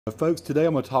Folks, today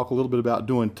I'm going to talk a little bit about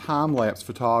doing time-lapse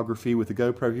photography with the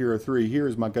GoPro Hero 3. Here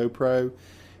is my GoPro,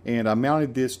 and I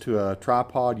mounted this to a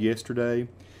tripod yesterday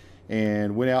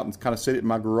and went out and kind of set it in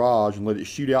my garage and let it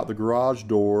shoot out the garage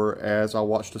door as I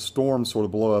watched a storm sort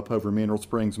of blow up over Mineral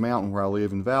Springs Mountain where I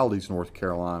live in Valdez, North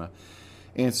Carolina.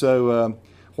 And so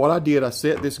what I did, I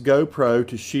set this GoPro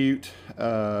to shoot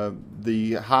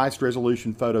the highest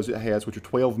resolution photos it has, which are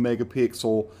 12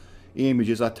 megapixel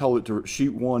images. I told it to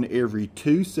shoot one every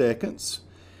 2 seconds,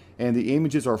 and the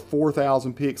images are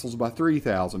 4,000 pixels by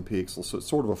 3,000 pixels, so it's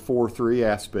sort of a 4:3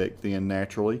 aspect then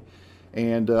naturally.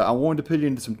 And I wanted to put it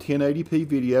into some 1080p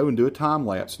video and do a time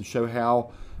lapse and show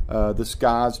how the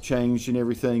skies changed and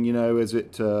everything, you know, as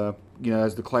it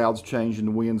as the clouds changed and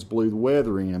the winds blew the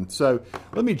weather in. So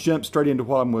let me jump straight into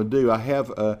what I'm going to do. I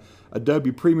have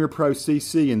Adobe Premiere Pro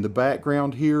CC in the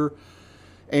background here.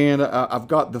 And I've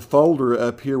got the folder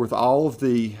up here with all of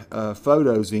the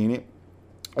photos in it.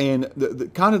 And the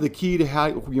kind of the key to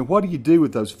how, what do you do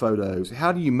with those photos?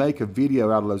 How do you make a video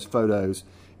out of those photos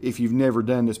if you've never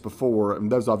done this before?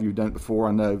 And those of you who've done it before,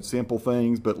 I know simple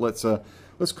things, but let's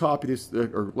copy this,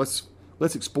 or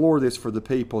let's explore this for the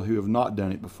people who have not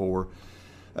done it before.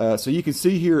 So you can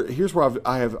see here, here's where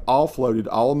I have offloaded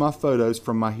all of my photos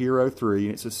from my Hero 3,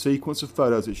 and it's a sequence of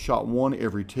photos. It's shot one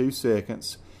every 2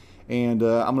 seconds. And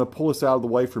I'm going to pull this out of the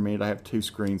way for a minute. I have two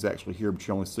screens actually here, but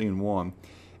you're only seeing one.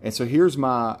 And so here's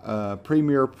my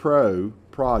Premiere Pro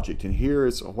project. And here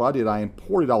is what I did. I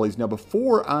imported all these. Now,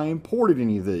 before I imported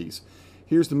any of these,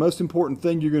 here's the most important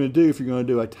thing you're going to do if you're going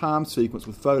to do a time sequence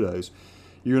with photos.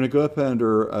 You're going to go up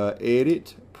under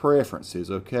Edit, Preferences,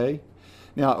 okay?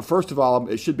 Now, first of all,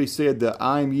 it should be said that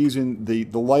I'm using the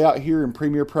layout here in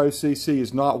Premiere Pro CC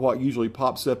is not what usually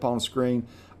pops up on screen.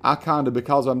 I kind of,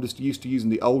 because I'm just used to using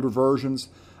the older versions,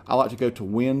 I like to go to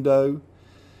Window,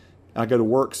 I go to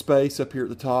Workspace up here at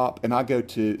the top, and I go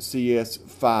to CS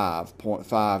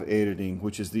 5.5 editing,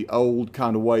 which is the old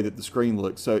kind of way that the screen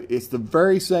looks. So it's the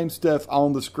very same stuff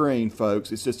on the screen,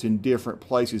 folks. It's just in different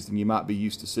places than you might be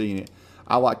used to seeing it.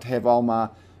 I like to have all my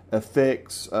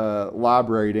effects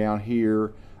library down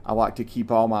here. I like to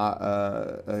keep all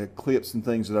my clips and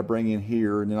things that I bring in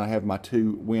here, and then I have my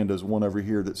two windows, one over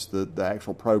here that's the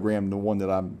actual program, and the one that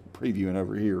I'm previewing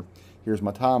over here. Here's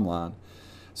my timeline.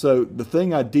 So the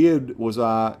thing I did was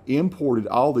I imported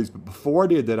all these, but before I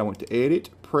did that, I went to Edit,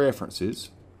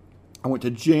 Preferences. I went to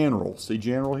General. See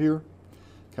General here?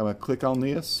 I'm going to click on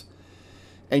this.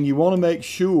 And you want to make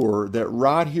sure that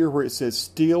right here where it says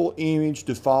Still Image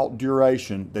Default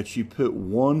Duration, that you put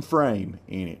 1 frame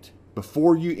in it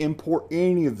before you import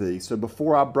any of these. So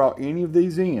before I brought any of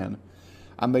these in,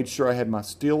 I made sure I had my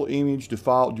still image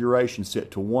default duration set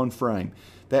to 1 frame.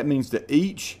 That means that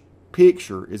each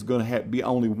picture is going to be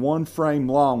only 1 frame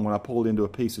long when I pull it into a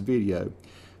piece of video.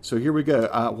 So here we go.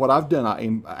 What I've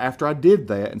done, after I did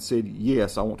that and said,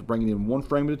 yes, I want to bring it in 1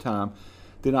 frame at a time,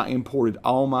 then I imported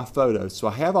all my photos. So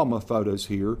I have all my photos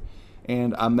here,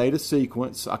 and I made a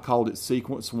sequence. I called it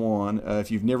Sequence 1. If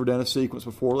you've never done a sequence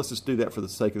before, let's just do that for the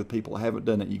sake of the people who haven't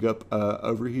done it. You go up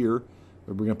over here.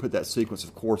 We're going to put that sequence,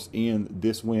 of course, in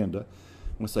this window.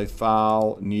 I'm going to say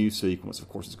File, New Sequence. Of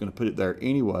course, it's going to put it there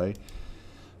anyway.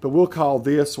 But we'll call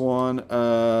this one,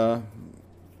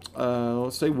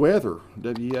 let's say Weather,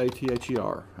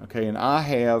 W-A-T-H-E-R. Okay, and I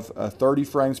have 30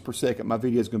 frames per second. My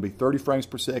video is going to be 30 frames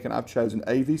per second. I've chosen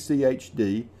AVC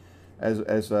HD.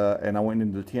 And I went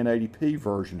into the 1080p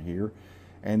version here,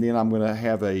 and then I'm going to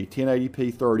have a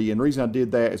 1080p 30, and the reason I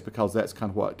did that is because that's kind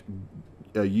of what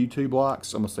YouTube likes.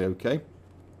 So I'm going to say OK.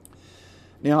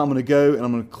 Now I'm going to go and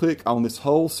I'm going to click on this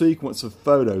whole sequence of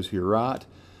photos here, right?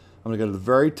 I'm going to go to the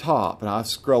very top, and I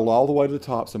scroll all the way to the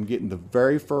top, so I'm getting the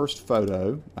very first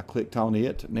photo. I clicked on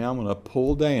it. Now I'm going to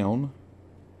pull down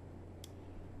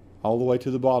all the way to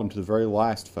the bottom to the very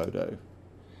last photo.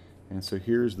 And so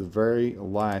here's the very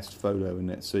last photo in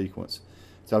that sequence.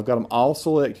 So I've got them all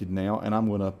selected now, and I'm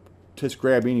going to just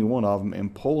grab any one of them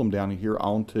and pull them down here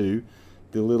onto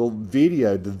the little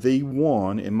video, the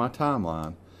V1 in my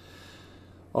timeline.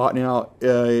 All right, now,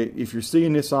 if you're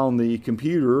seeing this on the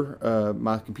computer,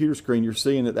 my computer screen, you're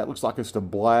seeing that looks like just a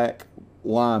black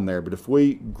line there. But if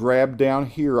we grab down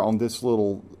here on this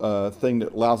little thing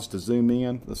that allows us to zoom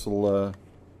in, this little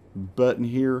button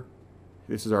here,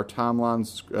 this is our timeline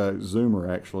zoomer,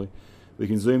 actually. We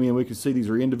can zoom in. We can see these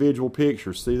are individual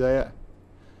pictures. See that?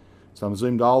 So I'm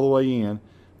zoomed all the way in.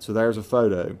 So there's a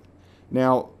photo.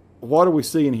 Now, what are we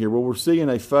seeing here? Well, we're seeing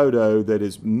a photo that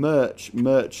is much,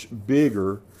 much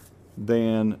bigger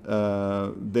than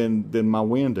my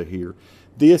window here.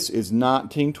 This is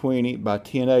 1920 by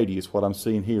 1080 is what I'm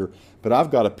seeing here. But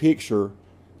I've got a picture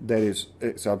that is,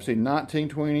 so I've seen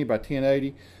 1920 by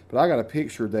 1080, but I got a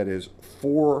picture that is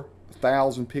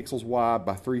 4,000 pixels wide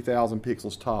by 3,000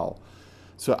 pixels tall.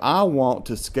 So I want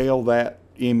to scale that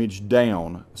image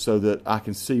down so that I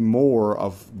can see more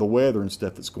of the weather and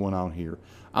stuff that's going on here.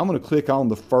 I'm going to click on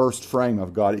the first frame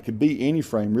I've got. It could be any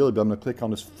frame really, but I'm going to click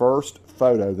on this first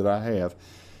photo that I have.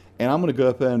 And I'm going to go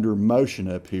up under motion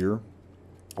up here.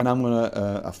 And I'm going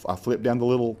to, I flip down the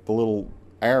little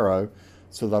arrow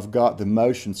so that I've got the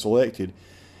motion selected.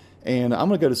 And I'm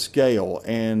going to go to scale.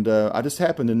 And I just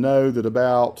happen to know that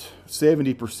about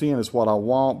 70% is what I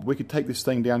want. We could take this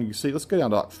thing down. You can see, let's go down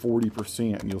to like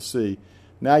 40% and you'll see.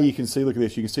 Now you can see, look at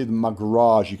this, you can see my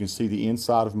garage, you can see the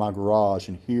inside of my garage,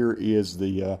 and here is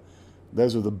the,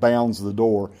 those are the bounds of the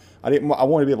door. I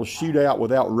want to be able to shoot out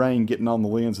without rain getting on the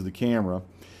lens of the camera.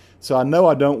 So I know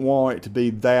I don't want it to be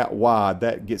that wide.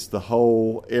 That gets the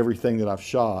whole, everything that I've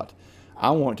shot. I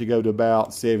want it to go to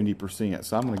about 70%,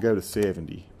 so I'm going to go to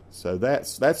 70. So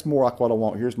that's more like what I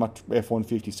want. Here's my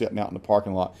F-150 sitting out in the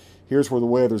parking lot. Here's where the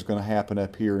weather's going to happen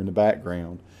up here in the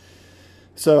background.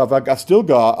 So I've still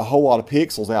got a whole lot of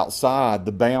pixels outside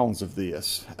the bounds of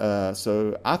this.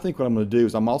 So I think what I'm going to do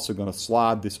is I'm also going to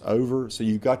slide this over. So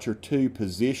you've got your two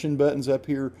position buttons up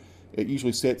here. It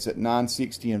usually sets at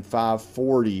 960 and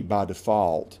 540 by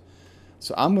default.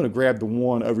 So I'm going to grab the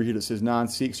one over here that says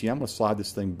 960. I'm going to slide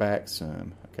this thing back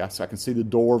some. Okay, so I can see the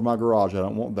door of my garage. I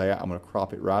don't want that. I'm going to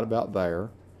crop it right about there.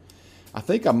 I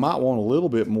think I might want a little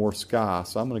bit more sky,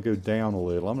 so I'm going to go down a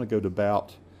little. I'm going to go to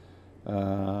about...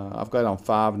 I've got it on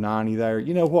 590 there.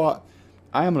 You know what?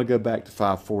 I am going to go back to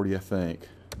 540, I think,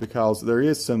 because there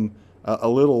is some a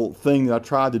little thing that I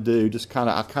tried to do. Just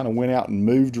I kind of went out and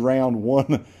moved around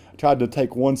one. I tried to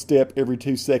take one step every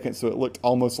 2 seconds, so it looked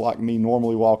almost like me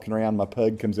normally walking around. My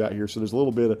pug comes out here, so there's a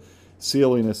little bit of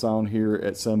silliness on here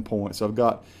at some point. So I've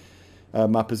got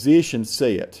my position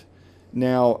set.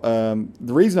 Now,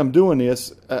 the reason I'm doing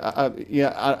this,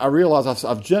 I realize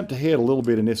I've jumped ahead a little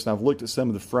bit in this, and I've looked at some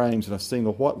of the frames, and I've seen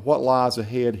what lies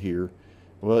ahead here.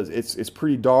 Well, it's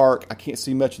pretty dark. I can't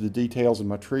see much of the details of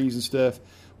my trees and stuff.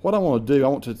 What I want to do, I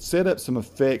want to set up some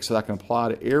effects that I can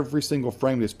apply to every single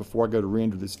frame of this before I go to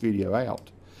render this video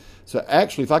out. So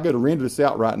actually, if I go to render this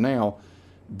out right now,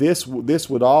 this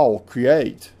would all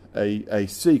create a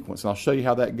sequence, and I'll show you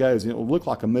how that goes, and it will look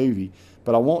like a movie.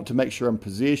 But I want to make sure I'm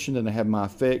positioned and I have my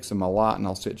effects and my light, and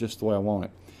I'll set just the way I want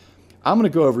it. I'm going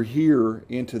to go over here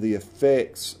into the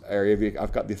effects area.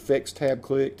 I've got the effects tab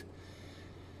clicked,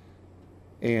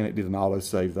 and it did an auto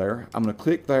save there. I'm going to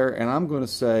click there, and I'm going to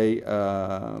say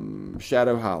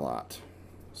shadow highlight.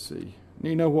 Let's see.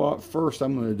 You know what? First,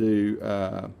 I'm going to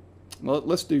do.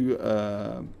 Let's do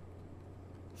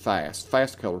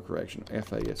fast color correction.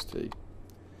 FAST.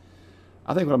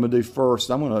 I think what I'm going to do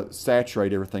first, I'm going to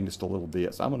saturate everything just a little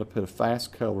bit. So I'm going to put a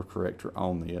fast color corrector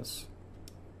on this.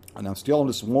 And I'm still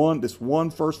on this one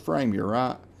first frame here,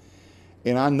 right?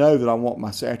 And I know that I want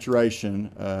my saturation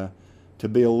to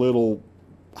be a little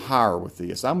higher with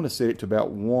this. I'm going to set it to about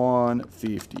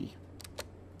 150.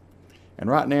 And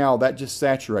right now, that just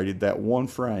saturated that one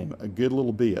frame a good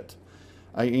little bit.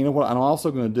 You know what? I'm also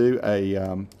going to do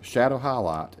a shadow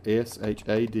highlight,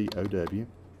 S-H-A-D-O-W.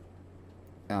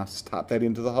 I just type that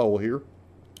into the hole here.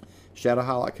 Shadow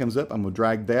highlight comes up. I'm going to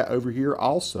drag that over here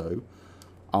also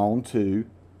onto.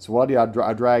 So what I did,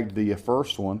 I dragged the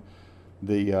first one,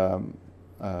 the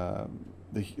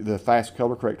fast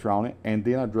color corrector on it, and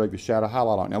then I dragged the shadow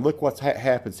highlight on it. Now look what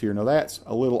happens here. Now that's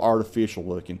a little artificial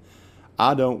looking.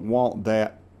 I don't want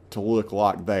that to look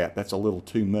like that. That's a little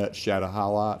too much shadow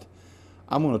highlight.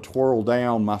 I'm going to twirl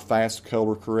down my fast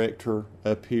color corrector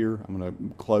up here. I'm going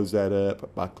to close that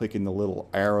up by clicking the little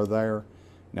arrow there.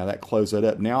 Now that closed that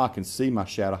up. Now I can see my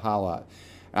shadow highlight.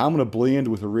 And I'm going to blend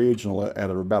with original at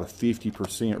about a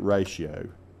 50% ratio.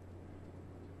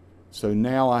 So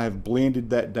now I have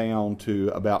blended that down to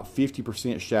about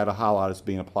 50% shadow highlight is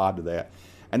being applied to that.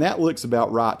 And that looks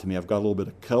about right to me. I've got a little bit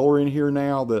of color in here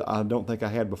now that I don't think I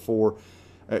had before.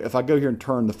 If I go here and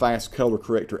turn the fast color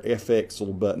corrector FX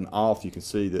little button off, you can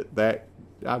see that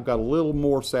I've got a little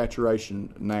more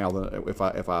saturation now than if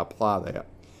I apply that.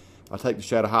 If I take the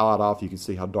shadow highlight off, you can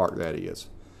see how dark that is.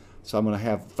 So I'm going to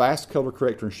have fast color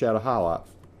corrector and shadow highlight.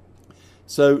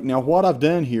 So now what I've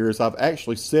done here is I've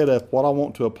actually set up what I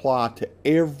want to apply to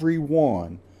every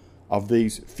one of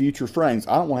these future frames.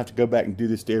 I don't want to have to go back and do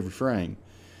this to every frame.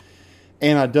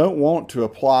 And I don't want to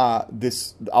apply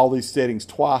all these settings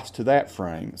twice to that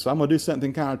frame. So I'm going to do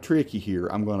something kind of tricky here.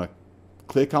 I'm going to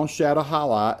click on shadow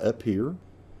highlight up here.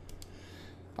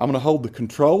 I'm going to hold the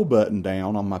control button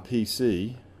down on my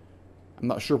PC. I'm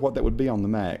not sure what that would be on the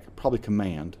Mac. Probably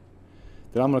command.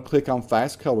 Then I'm going to click on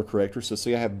Fast Color Corrector. So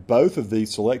see, I have both of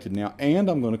these selected now, and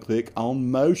I'm going to click on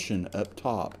Motion up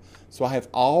top. So I have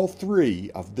all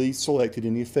three of these selected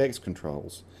in the effects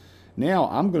controls. Now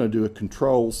I'm going to do a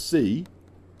Control C.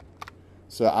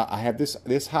 So I have this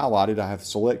highlighted. I have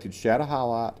selected Shadow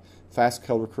Highlight, Fast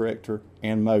Color Corrector,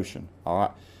 and Motion. All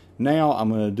right. Now I'm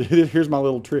going to do, here's my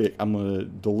little trick. I'm going to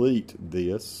delete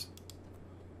this,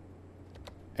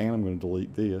 and I'm going to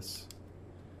delete this.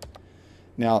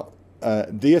 Now,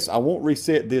 this, I won't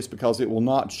reset this because it will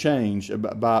not change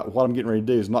by what I'm getting ready to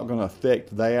do. It's not going to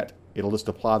affect that. It'll just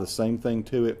apply the same thing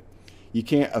to it. You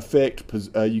can't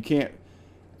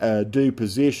do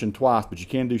position twice, but you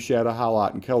can do shadow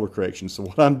highlight and color correction. So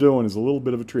what I'm doing is a little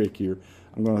bit of a trick here.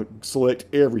 I'm going to select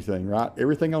everything, right?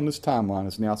 Everything on this timeline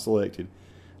is now selected.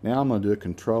 Now I'm going to do a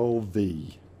Control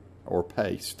V, or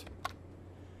paste.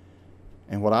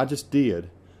 And what I just did,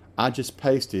 I just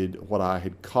pasted what I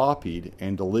had copied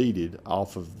and deleted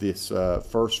off of this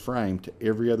first frame to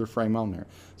every other frame on there.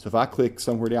 So if I click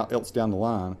somewhere else down the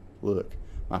line, look,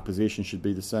 my position should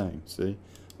be the same. See? I'm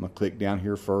going to click down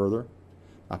here further.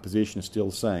 My position is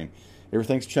still the same.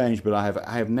 Everything's changed, but I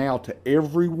have now, to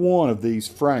every one of these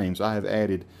frames, I have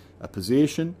added a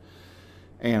position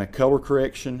and a color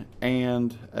correction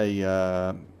and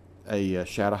a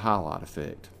shadow highlight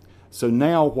effect. So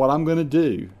now what I'm going to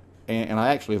do, and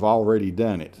I actually have already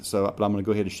done it, but I'm going to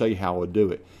go ahead and show you how I would do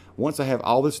it. Once I have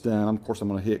all this done, of course I'm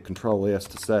going to hit Control S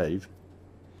to save.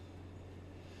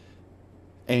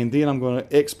 And then I'm going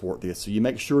to export this. So you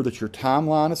make sure that your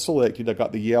timeline is selected. I've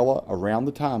got the yellow around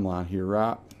the timeline here,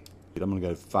 right? I'm going to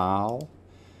go File,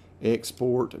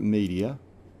 Export Media.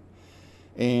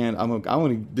 And I'm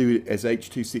going to do it as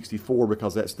H.264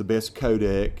 because that's the best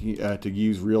codec to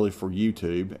use really for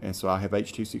YouTube. And so I have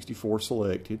H.264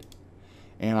 selected.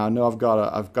 And I know I've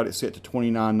got it set to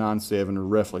 2997, or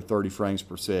roughly 30 frames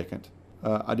per second.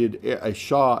 I did a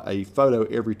photo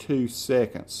every 2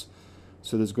 seconds.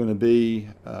 So there's going to be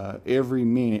every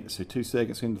minute, so 2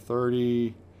 seconds into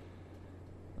 30.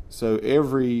 So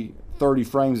every 30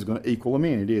 frames is going to equal a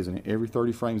minute, isn't it? Every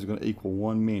 30 frames is going to equal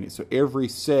 1 minute. So every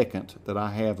second that I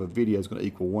have a video is going to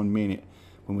equal 1 minute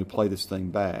when we play this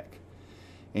thing back.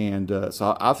 And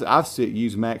so I've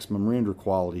use maximum render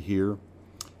quality here.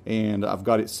 And I've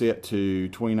got it set to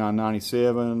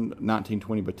 2997,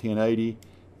 1920 by 1080.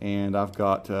 And I've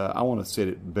got, I want to set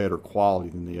it better quality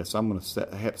than this. I'm going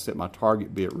to have to set my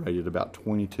target bit rate at about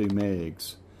 22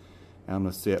 megs. And I'm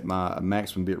going to set my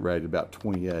maximum bit rate at about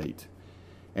 28.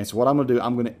 And so what I'm going to do,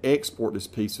 I'm going to export this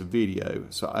piece of video.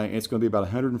 So it's going to be about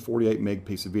 148 meg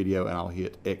piece of video, and I'll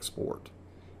hit export.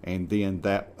 And then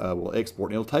that will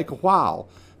export. And it'll take a while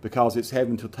because it's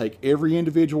having to take every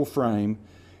individual frame.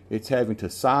 It's having to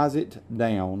size it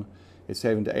down. It's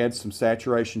having to add some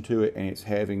saturation to it, and it's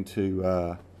having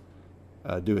to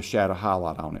do a shadow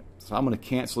highlight on it. So I'm going to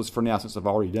cancel this for now since I've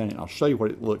already done it. I'll show you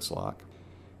what it looks like.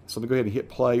 So I'm going to go ahead and hit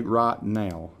play right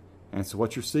now. And so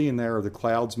what you're seeing there are the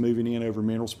clouds moving in over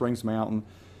Mineral Springs Mountain.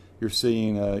 You're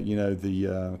seeing, you know,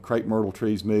 the crepe myrtle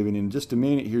trees moving. In just a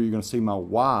minute here, you're going to see my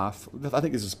wife. I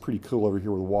think this is pretty cool over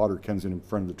here where the water comes in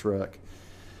front of the truck.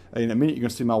 In a minute, you're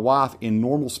going to see my wife in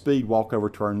normal speed walk over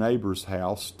to our neighbor's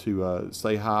house to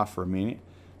say hi for a minute.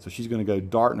 So she's going to go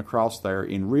darting across there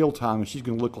in real time, and she's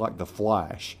going to look like the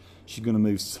Flash. She's going to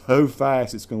move so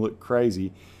fast, it's going to look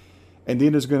crazy. And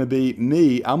then there's going to be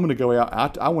me. I'm going to go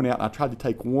out. I went out and I tried to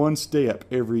take one step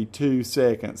every 2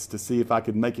 seconds to see if I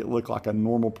could make it look like a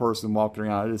normal person walking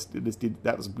around. I just did.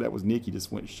 That was Nikki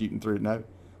just went shooting through. No, wait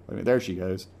a minute, there she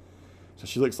goes. So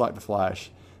she looks like the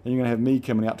Flash. And you're going to have me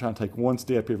coming out trying to take one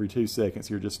step every 2 seconds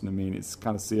here just in a minute. It's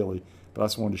kind of silly, but I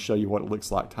just wanted to show you what it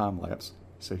looks like time-lapse.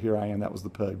 So here I am. That was the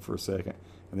pug for a second,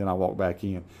 and then I walked back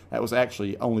in. That was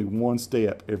actually only one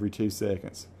step every 2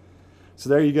 seconds. So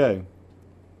there you go.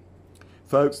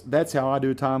 Folks, that's how I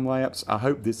do a time-lapse. I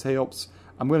hope this helps.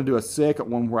 I'm going to do a second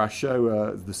one where I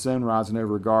show the sun rising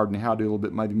over a garden and how to do a little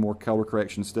bit maybe more color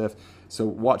correction stuff. So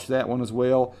watch that one as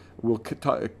well. We'll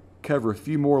cover a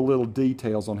few more little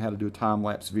details on how to do a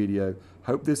time-lapse video.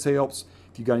 Hope this helps.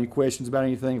 If you got any questions about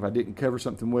anything, if I didn't cover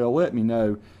something well, let me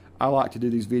know. I like to do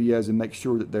these videos and make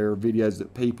sure that they're videos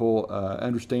that people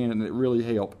understand and that really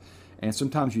help. And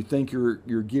sometimes you think you're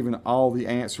giving all the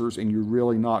answers and you're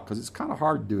really not, because it's kind of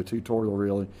hard to do a tutorial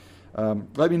really.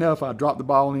 Let me know if I dropped the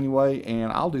ball in any way,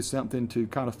 and I'll do something to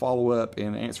kind of follow up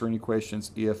and answer any questions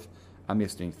if I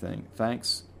missed anything.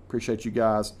 Thanks. Appreciate you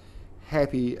guys.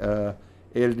 Happy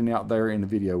editing out there in the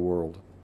video world.